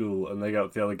into school and they go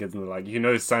up to the other kids and they're like,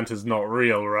 Santa's not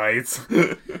real, right?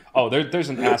 Oh, there's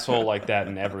an asshole like that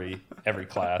in every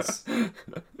class.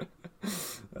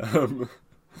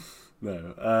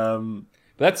 No.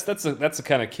 That's the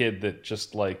kind of kid that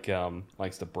just like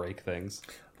likes to break things.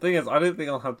 The thing is, I don't think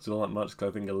I'll have to do all that much, because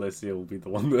I think Alicia will be the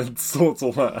one that sorts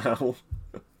all that out.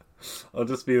 I'll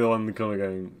just be the one that kind of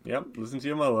going, yep, listen to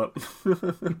your mother.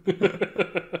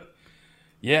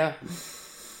 Yeah.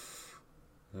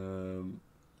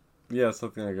 Yeah, so I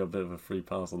think I got a bit of a free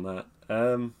pass on that.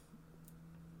 God,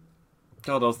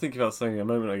 I was thinking about something a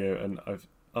moment ago, and I've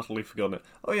utterly forgotten it.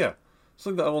 Oh yeah,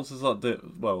 something that I want to start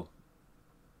doing. Well,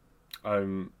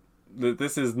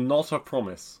 this is not a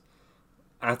promise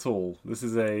at all. This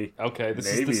is a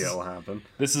maybe it'll happen.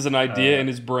 This is an idea in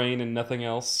his brain and nothing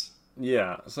else.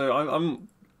 Yeah, so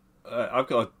I've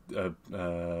got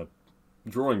a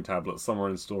drawing tablet somewhere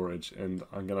in storage, and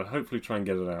I'm gonna hopefully try and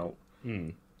get it out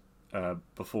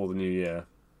before the new year.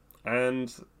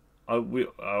 And I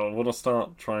want to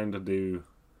start trying to do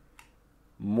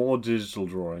more digital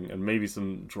drawing and maybe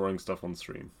some drawing stuff on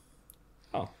stream.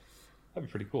 Oh, that'd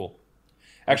be pretty cool.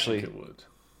 Actually, it would.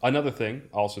 Another thing,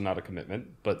 also not a commitment,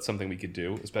 but something we could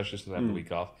do, especially since I have the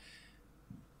week off.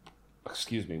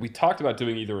 Excuse me. We talked about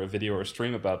doing either a video or a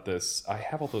stream about this. I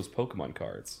have all those Pokemon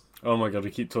cards. Oh my god, we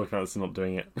keep talking about this and not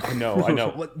doing it. I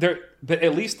know. But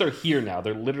at least they're here now.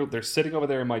 They're sitting over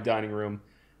there in my dining room.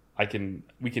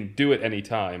 We can do it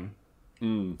anytime.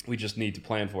 We just need to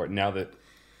plan for it now that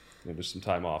there's some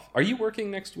time off. Are you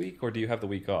working next week, or do you have the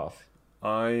week off?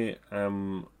 I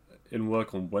am in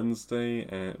work on Wednesday,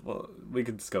 and well, we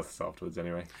can discuss this afterwards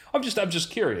anyway. I'm just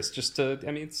curious. It's the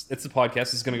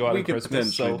podcast is going to go out on Christmas. We could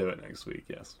potentially do it next week.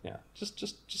 Yes. Yeah.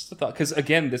 Just a thought, because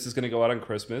again, this is going to go out on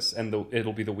Christmas, and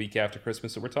it'll be the week after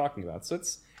Christmas that we're talking about, so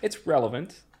it's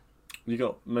relevant. You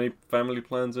got many family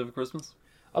plans over Christmas?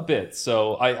 A bit.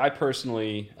 So I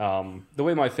personally, the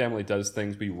way my family does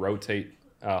things, we rotate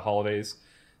holidays.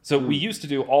 So we used to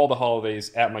do all the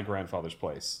holidays at my grandfather's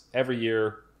place every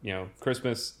year.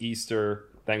 Christmas, Easter,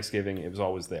 Thanksgiving, it was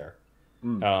always there.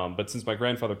 But since my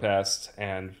grandfather passed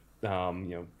and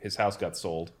his house got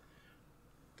sold,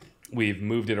 we've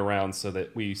moved it around so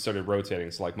that we started rotating.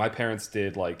 So like my parents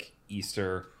did like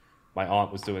Easter, my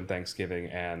aunt was doing Thanksgiving,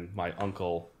 and my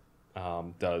uncle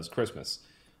does Christmas.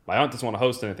 My aunt doesn't want to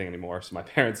host anything anymore, so my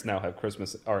parents now have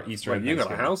Christmas or Easter. Well, you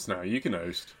got a house now, you can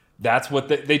host. That's what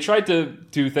they tried to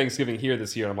do Thanksgiving here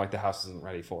this year, and I'm like, the house isn't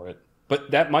ready for it.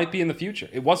 But that might be in the future.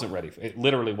 It wasn't ready. It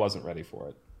literally wasn't ready for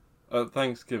it. At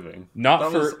Thanksgiving.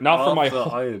 Not for my after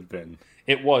whole... I had been.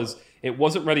 It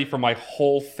wasn't ready for my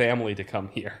whole family to come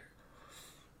here.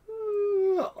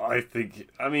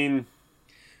 I mean,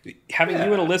 having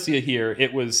you and Alicia here,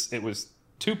 it was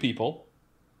 2 people.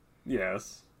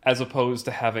 Yes. As opposed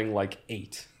to having like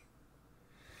 8.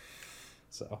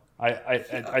 So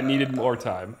I needed more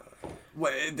time.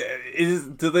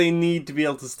 Do they need to be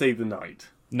able to stay the night?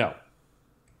 No,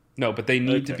 but they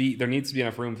need to be. There needs to be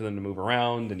enough room for them to move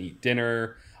around and eat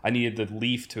dinner. I needed the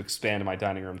leaf to expand my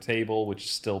dining room table, which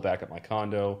is still back at my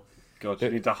condo. God,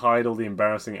 you need to hide all the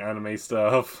embarrassing anime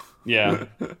stuff. Yeah.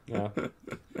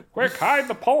 Quick, hide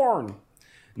the porn.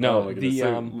 No,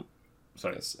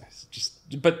 sorry.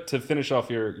 But to finish off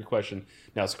your question,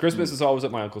 now, so Christmas is always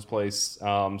at my uncle's place.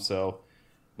 So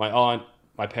my aunt,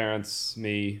 my parents,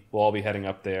 me, will all be heading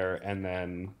up there, and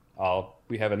then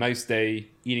we have a nice day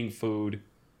eating food,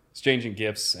 exchanging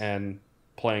gifts, and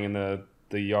playing in the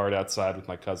yard outside with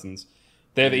my cousins.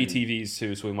 They have ATVs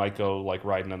too, so we might go like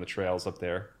riding on the trails up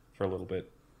there for a little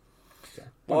bit. Yeah.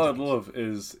 What I'd love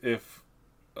is if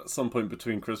at some point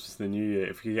between Christmas and the New Year,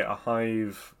 if you get a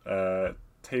Hive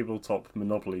tabletop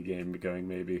Monopoly game going,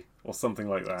 maybe, or something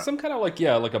like that. Some kind of like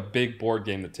a big board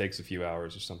game that takes a few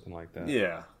hours or something like that.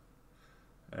 Yeah,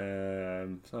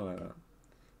 something like that.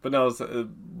 But no,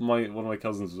 one of my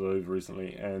cousins was over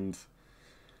recently, and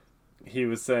he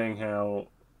was saying how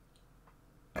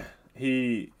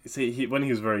he when he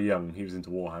was very young, he was into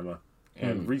Warhammer,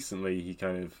 and recently he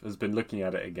kind of has been looking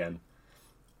at it again,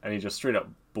 and he just straight up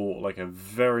bought like a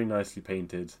very nicely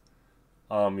painted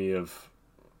army of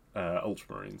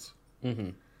Ultramarines. Mm-hmm.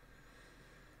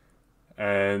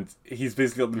 And he's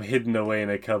basically got them hidden away in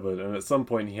a cupboard, and at some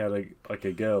point he had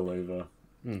a girl over,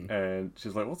 and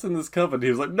she's like, "What's in this cupboard?" He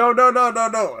was like, "No, no, no, no,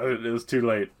 no!" And it was too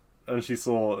late, and she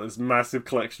saw this massive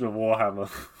collection of Warhammer.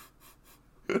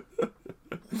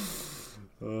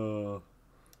 Well,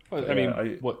 I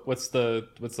mean, what's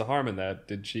the harm in that?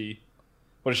 Did she?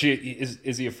 What is she?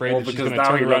 Is he afraid that she's going to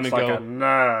turn around and go? A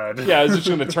nerd. Yeah, is she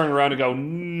going to turn around and go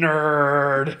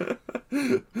nerd?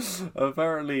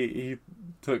 Apparently, he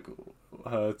took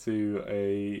her to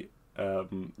a.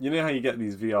 You know how you get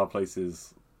these VR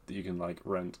places that you can like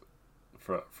rent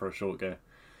for a short go.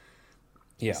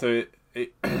 Yeah. So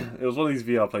it was one of these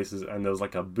VR places, and there was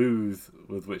like a booth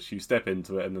with which you step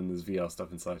into it, and then there's VR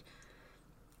stuff inside.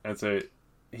 And so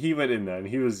he went in there, and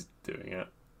he was doing it.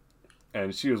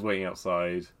 And she was waiting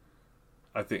outside.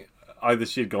 I think either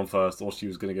she'd gone first or she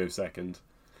was going to go second.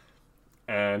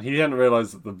 And he hadn't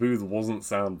realised that the booth wasn't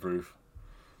soundproof.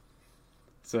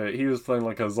 So he was playing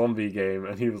like a zombie game,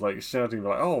 and he was like shouting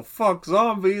like, "Oh fuck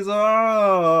zombies!"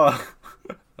 Ah!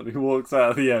 And he walks out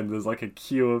at the end. There's like a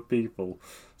queue of people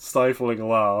stifling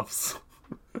laughs.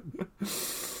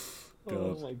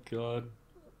 Oh my god!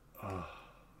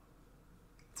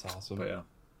 It's awesome. But yeah.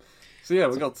 So yeah,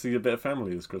 we got to see a bit of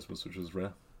family this Christmas, which was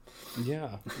rare.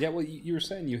 Yeah. Well, you were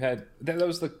saying you had that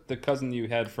was the cousin you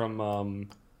had from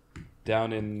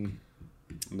down in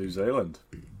New Zealand,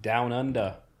 down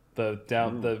under,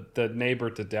 the neighbor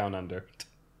to down under.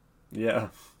 Yeah.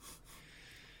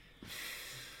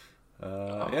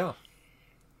 Yeah.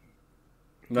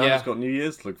 Now we've got New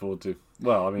Year's to look forward to.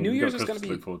 Well, I mean, New Year's got is going to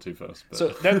look forward to first. But. So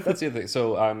that's the other thing.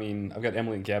 So I mean, I've got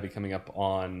Emily and Gabby coming up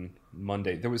on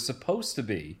Monday. There was supposed to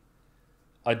be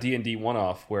a D&D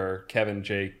one-off where Kevin,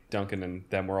 Jake, Duncan, and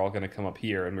them were all going to come up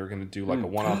here, and we were going to do like a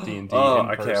one-off D&D. Oh,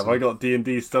 okay. Have I got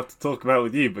D&D stuff to talk about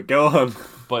with you? But go on.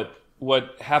 But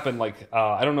what happened?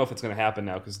 I don't know if it's going to happen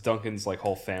now because Duncan's like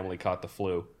whole family caught the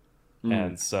flu,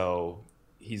 and so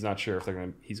he's not sure if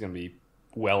he's going to be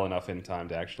well enough in time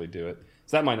to actually do it.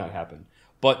 So that might not happen.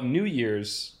 But New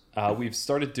Year's, we've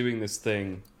started doing this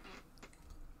thing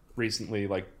recently.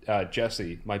 Like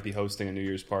Jesse might be hosting a New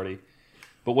Year's party.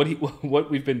 But what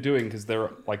we've been doing, because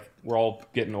we're all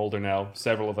getting older now.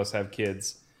 Several of us have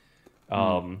kids,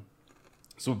 so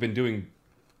we've been doing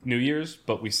New Year's,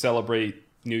 but we celebrate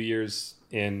New Year's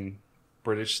in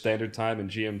British Standard Time and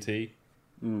GMT.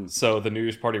 So the New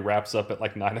Year's party wraps up at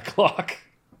like 9:00.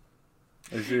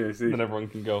 I see. Then everyone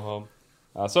can go home.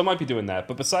 So I might be doing that.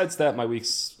 But besides that, my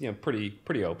week's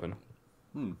pretty open.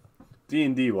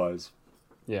 D&D wise,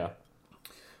 yeah,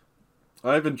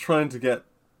 I've been trying to get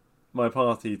my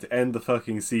party to end the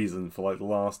fucking season for like the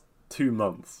last 2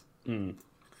 months.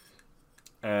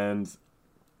 And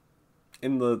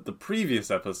in the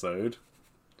previous episode,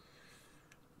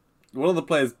 one of the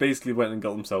players basically went and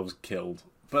got themselves killed.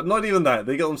 But not even that,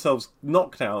 they got themselves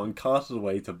knocked out and carted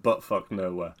away to buttfuck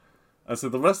nowhere. And so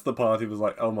the rest of the party was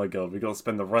like, oh my god, we got to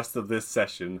spend the rest of this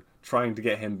session trying to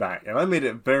get him back. And I made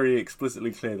it very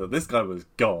explicitly clear that this guy was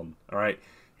gone, alright?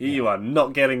 You are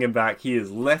not getting him back. He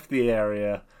has left the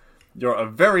area. You're at a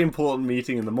very important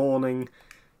meeting in the morning.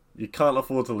 You can't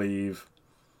afford to leave.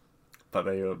 But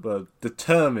they are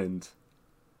determined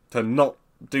to not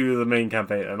do the main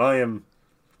campaign. And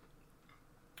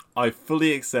I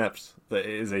fully accept that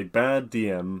it is a bad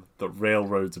DM that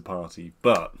railroads a party.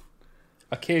 But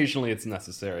occasionally it's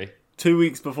necessary. 2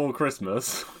 weeks before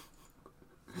Christmas,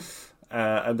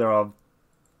 and there are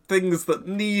things that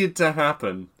need to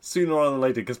happen sooner rather than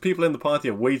later, because people in the party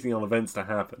are waiting on events to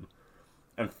happen.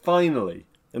 And finally,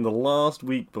 in the last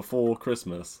week before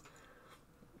Christmas,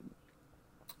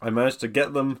 I managed to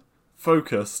get them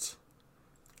focused,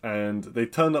 and they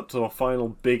turned up to a final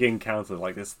big encounter.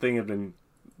 Like, this thing had been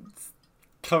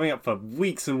coming up for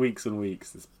weeks and weeks and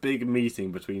weeks. This big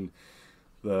meeting between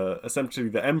essentially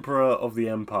the Emperor of the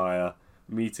Empire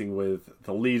meeting with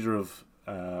the leader of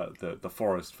the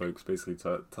forest folks, basically,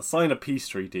 to sign a peace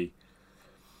treaty.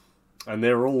 And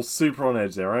they were all super on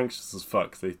edge. They were anxious as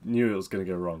fuck. They knew it was going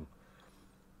to go wrong.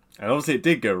 And obviously it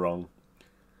did go wrong.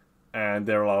 And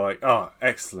they were all like, oh,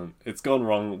 excellent. It's gone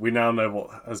wrong. We now know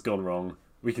what has gone wrong.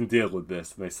 We can deal with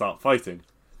this. And they start fighting.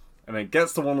 And it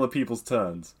gets to one of the people's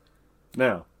turns.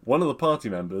 Now, one of the party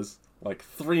members, like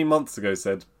 3 months ago,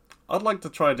 said, I'd like to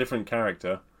try a different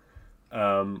character.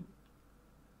 So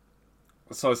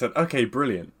I said, okay,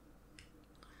 brilliant.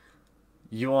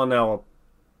 You are now a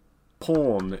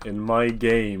pawn in my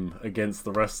game against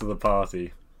the rest of the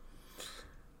party.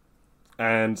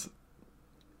 And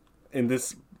in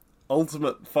this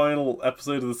ultimate final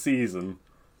episode of the season,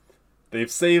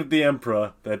 they've saved the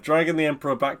Emperor, they're dragging the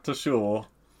Emperor back to shore,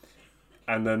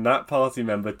 and then that party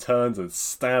member turns and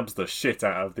stabs the shit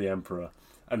out of the Emperor,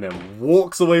 and then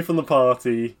walks away from the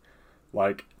party,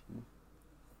 like,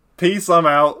 peace, I'm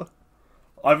out.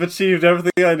 I've achieved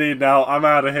everything I need now, I'm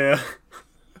out of here.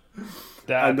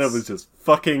 And there was just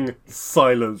fucking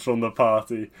silence from the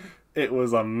party. It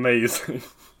was amazing.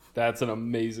 That's an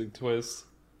amazing twist.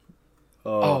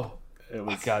 Oh, it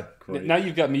was God. great. Now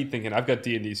you've got me thinking. I've got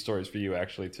D&D stories for you,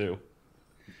 actually, too.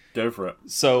 Go for it.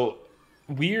 So,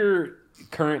 we're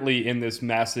currently in this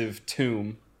massive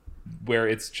tomb where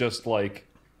it's just, like,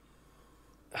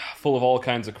 full of all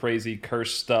kinds of crazy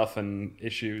cursed stuff and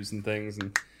issues and things.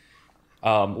 And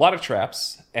a lot of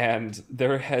traps. And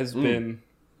there has been...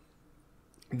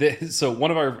 So,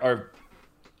 one of our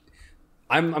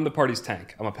I'm the party's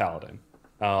tank. I'm a paladin.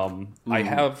 I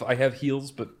have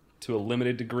heals, but to a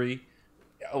limited degree.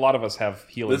 A lot of us have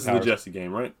healing powers. This is the Jesse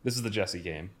game, right? This is the Jesse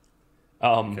game.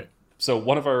 Okay. So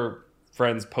one of our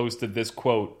friends posted this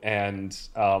quote, and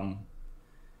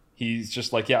he's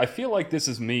just like, yeah, I feel like this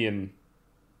is me, and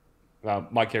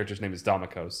my character's name is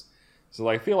Domikos. So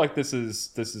like, I feel like this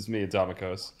is me and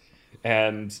Domikos.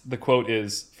 And the quote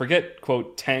is, forget,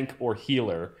 quote, tank or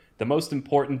healer. The most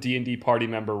important D&D party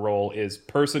member role is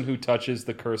person who touches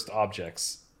the cursed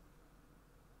objects.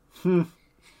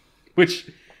 Which...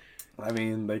 I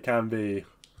mean, they can be...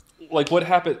 Like, what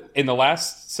happened in the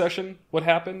last session, what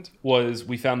happened was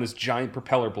we found this giant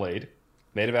propeller blade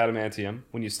made of adamantium.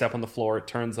 When you step on the floor, it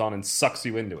turns on and sucks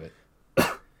you into it.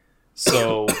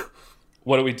 So,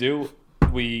 what do?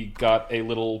 We got a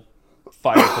little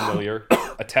fire familiar,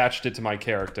 attached it to my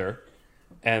character,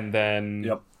 and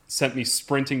then sent me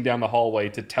sprinting down the hallway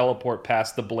to teleport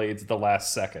past the blades at the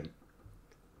last second.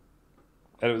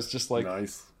 And it was just like...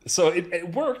 Nice. So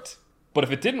it worked, but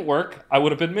if it didn't work, I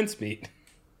would have been mincemeat.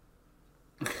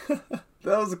 That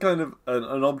was a kind of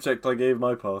an object I gave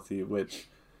my party, which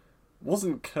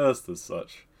wasn't cursed as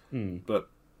such, but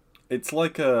it's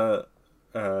like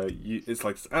it's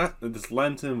like this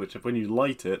lantern, which when you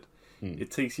light it, it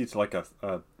takes you to like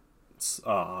a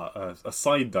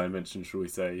side dimension, shall we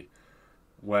say,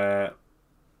 where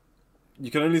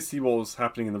you can only see what was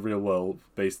happening in the real world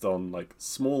based on like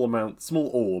small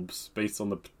orbs based on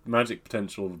the magic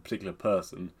potential of a particular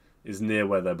person is near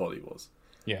where their body was.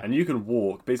 Yeah. And you can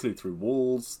walk basically through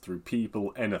walls, through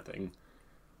people, anything,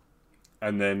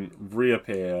 and then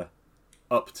reappear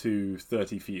up to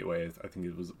 30 feet away, I think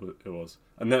it was.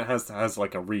 And then it has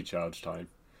like a recharge time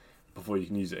before you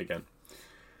can use it again.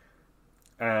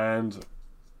 And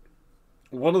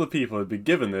one of the people had been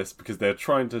given this because they're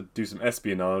trying to do some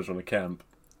espionage on a camp.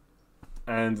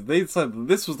 And they decided that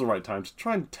this was the right time to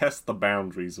try and test the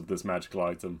boundaries of this magical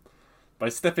item by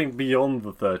stepping beyond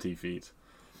the 30 feet.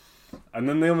 And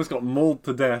then they almost got mauled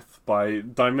to death by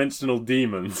dimensional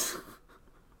demons.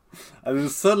 And then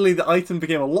suddenly the item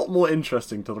became a lot more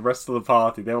interesting to the rest of the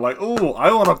party. They were like, oh,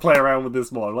 I want to play around with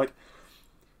this more. I'm like,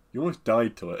 you almost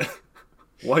died to it.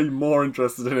 Why are you more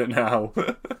interested in it now?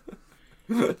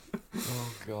 Oh,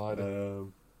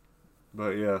 God.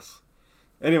 But yes.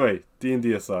 Anyway,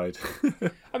 D&D aside.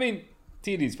 I mean,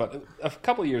 D&D's fun. A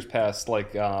couple of years past,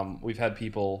 like, we've had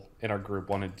people in our group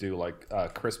want to do, like,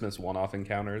 Christmas one-off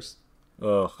encounters.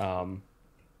 Ugh.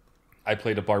 I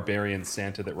played a barbarian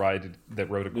Santa that rode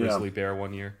a grizzly bear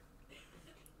one year.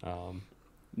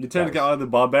 You tend to get either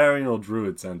barbarian or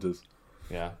druid Santas.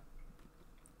 Yeah.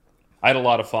 I had a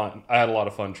lot of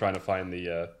fun trying to find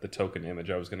the token image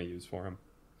I was going to use for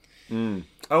him.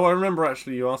 Oh, I remember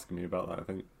actually you asking me about that, I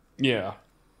think. Yeah.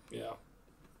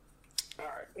 All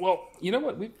right. Well, you know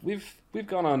what? We've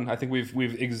gone on. I think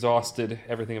we've exhausted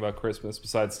everything about Christmas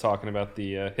besides talking about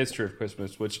the history of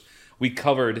Christmas, which we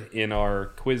covered in our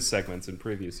quiz segments in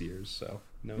previous years. So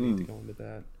no need to go into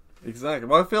that. Exactly.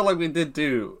 Well, I feel like we did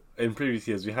do in previous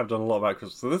years. We have done a lot about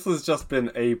Christmas, so this has just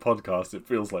been a podcast. It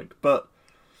feels like, but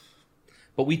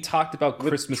we talked about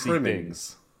Christmassy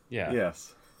things. Yeah.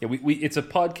 Yes. Yeah. We it's a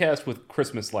podcast with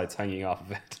Christmas lights hanging off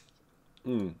of it.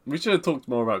 We should have talked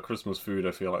more about Christmas food,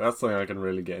 I feel like. That's something I can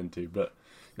really get into, but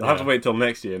you'll have to wait till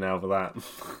next year now for that.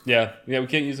 Yeah, we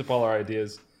can't use up all our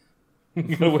ideas. We're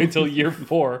going to wait till year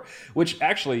 4, which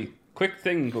actually, quick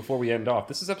thing before we end off.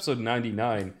 This is episode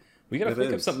 99. We got to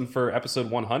think of something for episode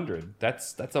 100.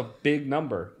 That's a big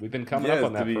number. We've been coming up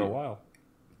on that for a while.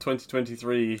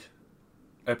 2023,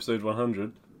 episode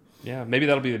 100. Yeah, maybe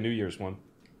that'll be the New Year's one.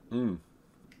 Yeah.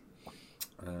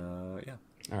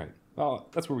 All right. Well,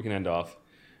 that's where we can end off.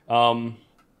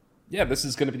 Yeah, this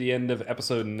is going to be the end of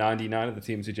episode 99 of the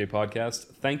TMCJ podcast.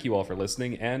 Thank you all for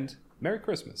listening, and Merry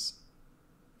Christmas.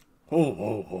 Ho,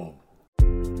 ho,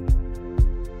 ho.